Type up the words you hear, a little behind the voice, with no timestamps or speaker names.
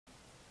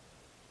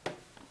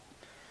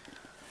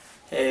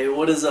Hey,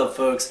 what is up,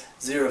 folks?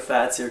 Zero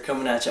Fats here,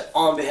 coming at you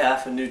on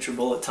behalf of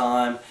Nutribullet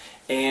time.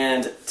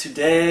 And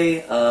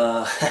today,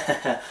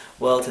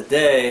 we're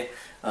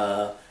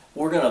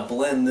gonna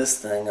blend this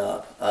thing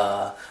up.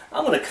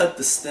 I'm gonna cut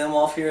the stem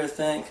off here, I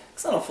think,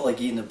 because I don't feel like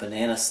eating a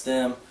banana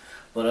stem,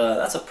 but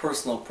that's a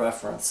personal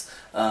preference.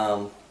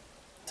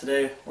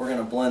 Today, we're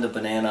gonna blend a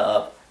banana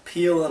up,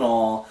 peel and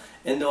all,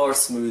 into our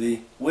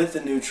smoothie with the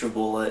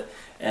Nutribullet,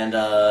 and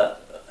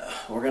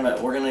we're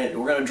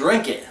gonna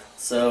drink it.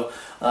 So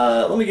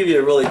let me give you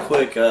a really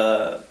quick.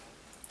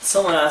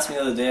 Someone asked me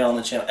the other day on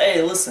the channel, "Hey,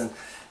 listen,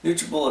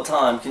 Nutribullet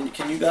time.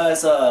 Can you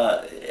guys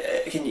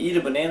can you eat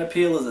a banana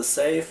peel? Is it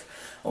safe?"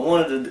 I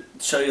wanted to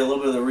show you a little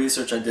bit of the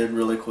research I did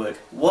really quick.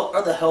 What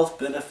are the health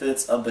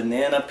benefits of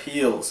banana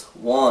peels?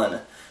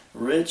 1.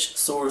 Rich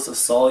source of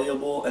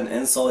soluble and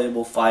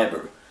insoluble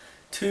fiber.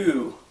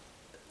 2.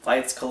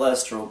 Fights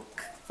cholesterol.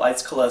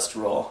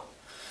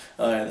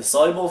 The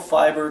soluble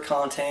fiber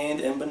contained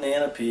in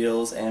banana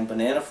peels and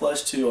banana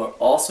flesh too are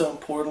also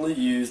importantly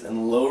used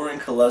in lowering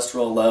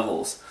cholesterol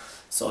levels.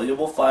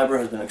 Soluble fiber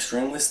has been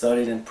extremely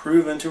studied and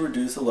proven to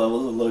reduce the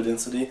levels of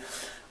low-density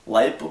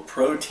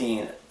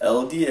lipoprotein,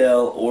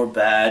 LDL, or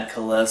bad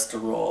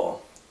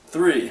cholesterol.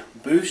 3.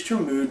 Boost your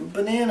mood with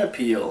banana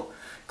peel.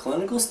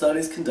 Clinical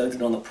studies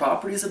conducted on the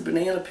properties of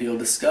banana peel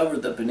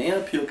discovered that banana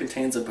peel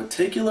contains a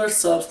particular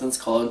substance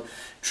called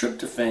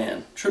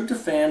tryptophan.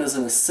 Tryptophan is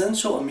an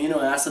essential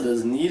amino acid that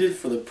is needed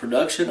for the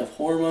production of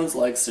hormones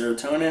like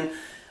serotonin,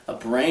 a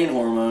brain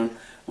hormone,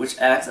 which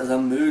acts as a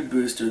mood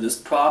booster. This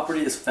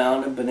property is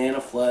found in banana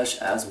flesh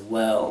as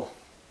well.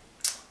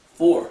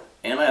 4.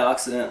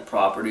 Antioxidant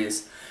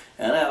properties.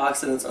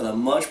 Antioxidants are the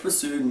much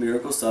pursued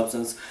miracle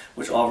substance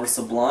which offers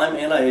sublime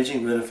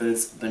anti-aging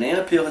benefits.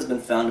 Banana peel has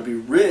been found to be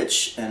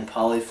rich in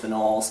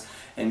polyphenols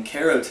and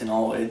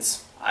carotenoids.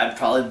 I'm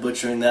probably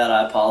butchering that,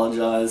 I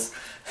apologize.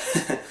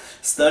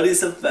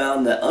 Studies have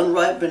found that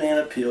unripe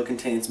banana peel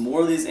contains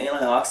more of these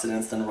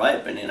antioxidants than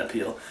ripe banana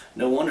peel.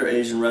 No wonder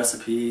Asian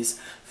recipes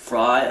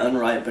fry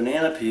unripe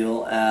banana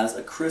peel as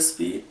a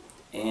crispy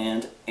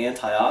and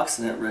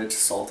antioxidant-rich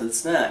salted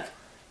snack.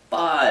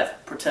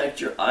 5. Protect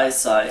your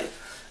eyesight.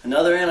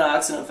 Another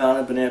antioxidant found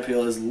in banana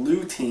peel is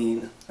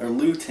lutein, or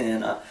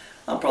lutein.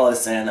 I'm probably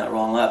saying that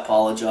wrong, I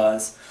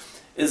apologize.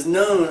 Is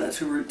known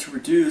to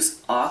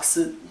reduce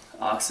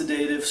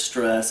oxidative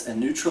stress and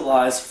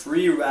neutralize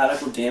free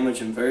radical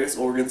damage in various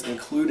organs,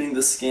 including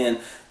the skin.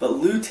 But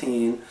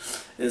lutein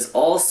is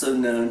also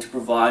known to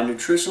provide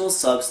nutritional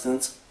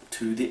substance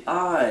to the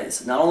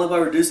eyes, not only by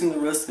reducing the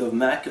risk of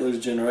macular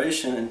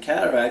degeneration and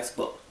cataracts,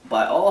 but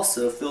by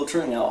also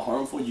filtering out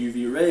harmful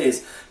UV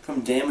rays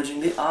from damaging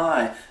the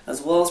eye,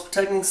 as well as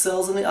protecting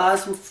cells in the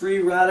eyes from free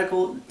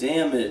radical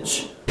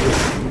damage.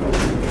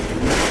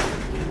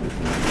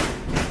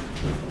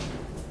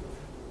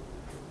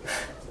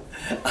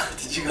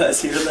 Did you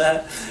guys hear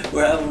that?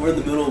 We're in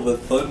the middle of a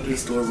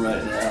thunderstorm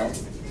right now.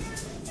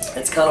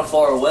 It's kind of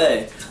far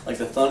away. Like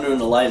the thunder and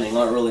the lightning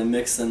aren't really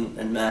mixing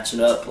and matching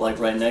up like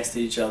right next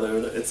to each other.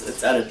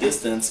 It's at a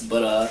distance,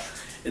 but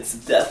it's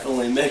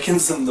definitely making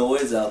some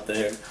noise out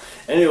there.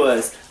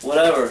 Anyways,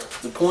 whatever.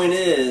 The point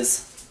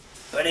is,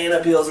 banana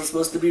peels are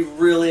supposed to be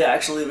really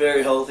actually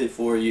very healthy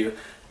for you.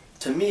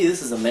 To me,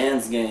 this is a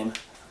man's game,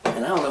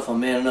 and I don't know if I'm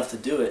man enough to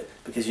do it,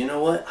 because you know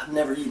what? I've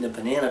never eaten a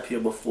banana peel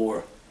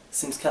before. It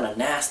seems kind of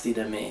nasty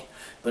to me.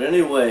 But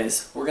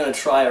anyways, we're going to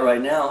try it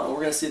right now, and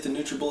we're going to see if the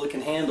Nutribullet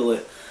can handle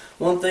it.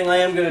 One thing I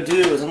am going to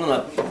do is I'm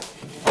going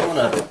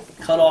to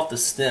cut off the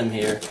stem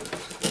here.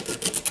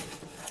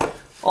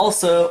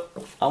 Also,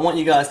 I want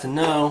you guys to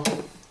know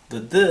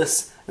that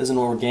this is an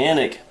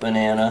organic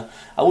banana.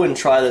 I wouldn't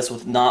try this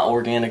with not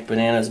organic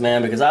bananas,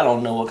 man, because I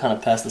don't know what kind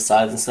of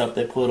pesticides and stuff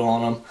they put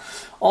on them.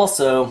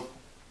 Also,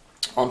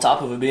 on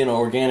top of it being an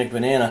organic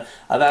banana,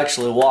 I've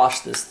actually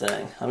washed this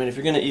thing. I mean, if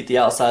you're going to eat the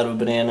outside of a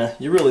banana,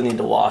 you really need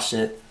to wash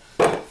it.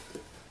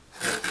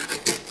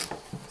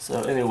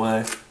 So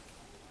anyway,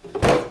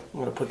 I'm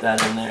going to put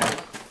that in there.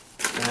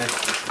 Okay.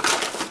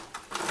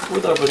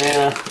 With our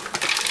banana,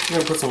 we're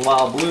going to put some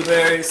wild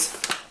blueberries.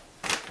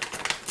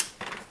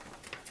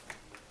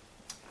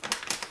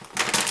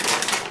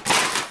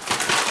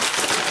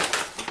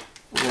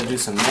 We're going to do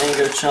some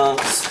mango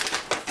chunks.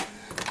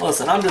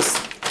 Listen, I'm just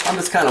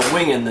kind of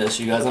winging this,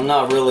 you guys. I'm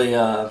not really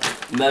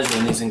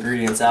measuring these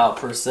ingredients out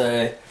per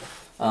se.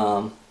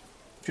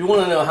 If you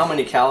want to know how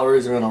many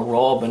calories are in a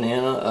raw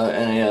banana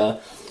and a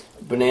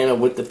banana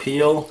with the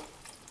peel,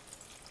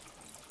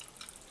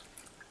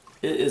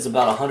 it is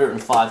about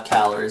 105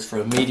 calories for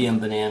a medium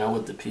banana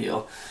with the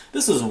peel.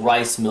 This is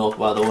rice milk,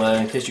 by the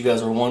way, in case you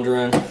guys are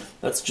wondering.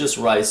 That's just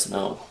rice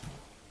milk.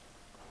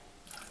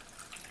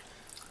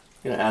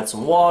 I'm going to add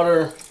some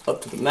water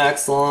up to the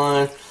max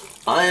line.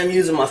 I am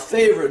using my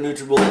favorite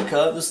Nutribullet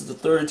cup. This is the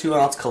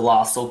 32-ounce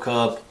Colossal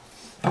cup.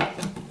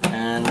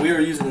 And we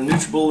are using the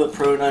Nutribullet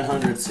Pro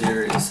 900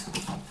 series.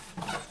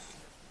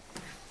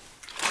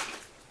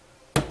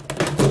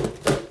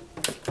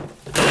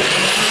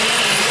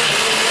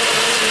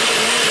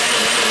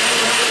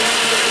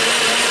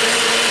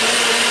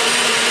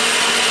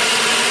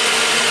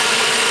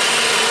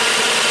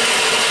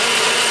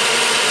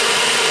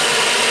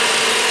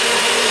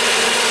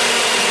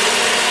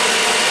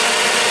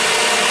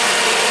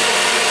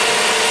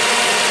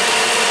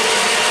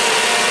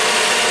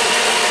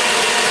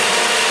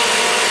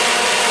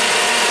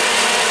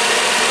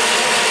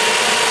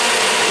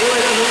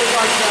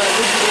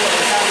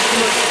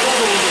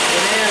 with the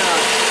banana.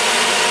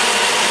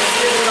 Let's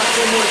give it about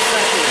 10 more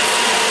seconds.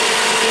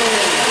 10,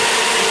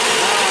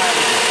 9,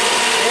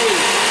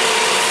 8,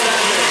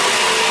 7,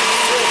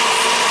 6,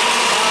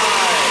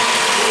 5,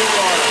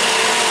 4,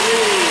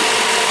 3,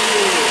 2,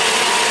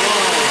 1.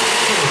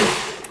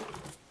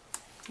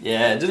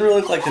 Yeah, it didn't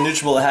really look like the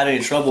Nutribullet had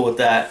any trouble with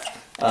that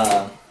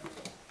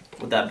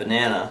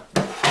banana.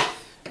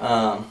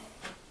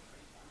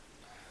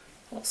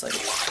 One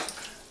second.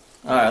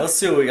 Alright, let's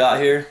see what we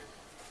got here.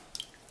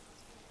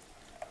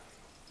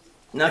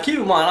 Now keep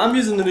in mind, I'm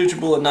using the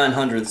Nutribullet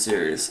 900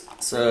 series,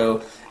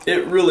 so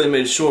it really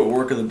made short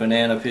work of the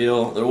banana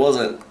peel.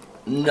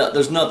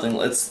 There's nothing,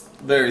 it's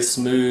very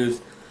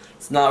smooth.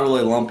 It's not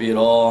really lumpy at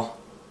all.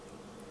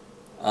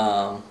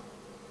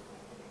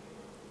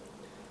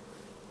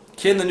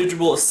 Can the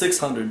Nutribullet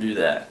 600 do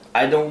that?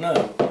 I don't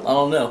know.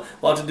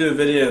 We'll have to do a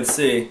video and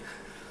see.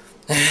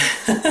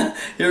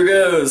 Here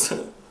goes.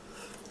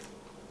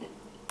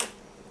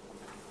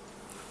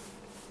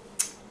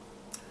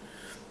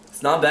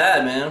 It's not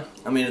bad, man.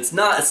 I mean, it's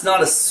not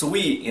as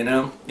sweet, you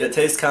know. It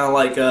tastes kind of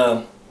like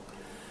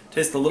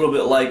tastes a little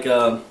bit like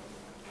kind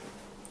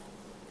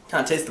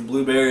of taste the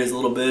blueberries a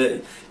little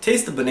bit.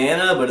 Taste the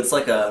banana, but it's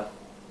like a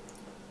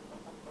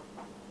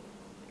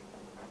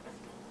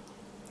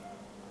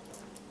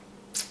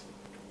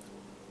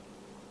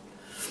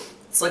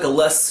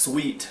less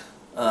sweet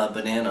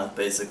banana,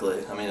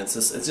 basically. I mean, it's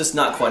just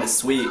not quite as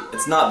sweet.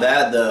 It's not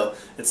bad though.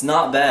 It's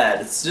not bad.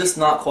 It's just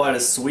not quite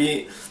as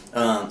sweet.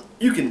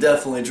 You can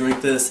definitely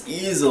drink this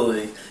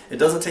easily. It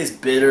doesn't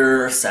taste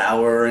bitter or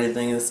sour or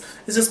anything. It's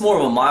just more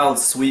of a mild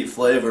sweet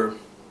flavor.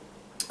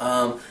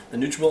 The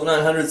Nutribullet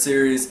 900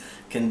 series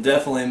can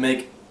definitely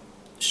make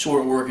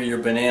short work of your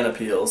banana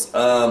peels.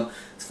 As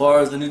far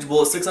as the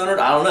Nutribullet 600,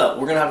 I don't know.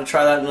 We're gonna have to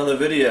try that in another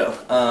video.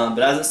 But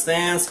as it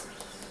stands,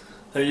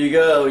 there you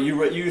go.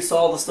 You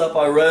saw the stuff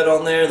I read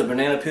on there. The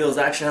banana peels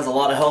actually has a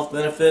lot of health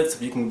benefits.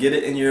 If you can get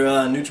it in your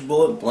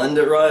Nutribullet, blend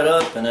it right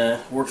up, and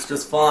it works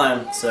just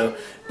fine. So,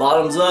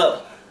 bottoms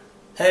up.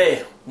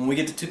 Hey, when we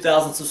get to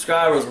 2,000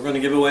 subscribers, we're going to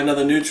give away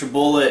another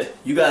Nutribullet.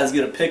 You guys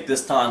get a pick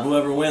this time.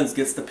 Whoever wins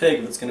gets the pick.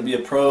 If it's going to be a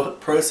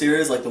pro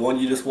series like the one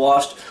you just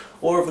watched,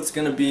 or if it's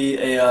going to be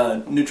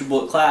a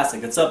Nutribullet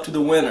Classic. It's up to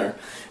the winner.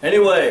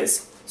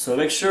 Anyways, so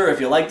make sure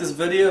if you like this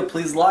video,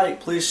 please like,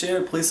 please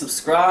share, please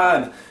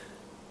subscribe.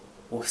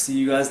 We'll see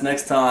you guys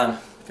next time.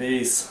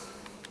 Peace.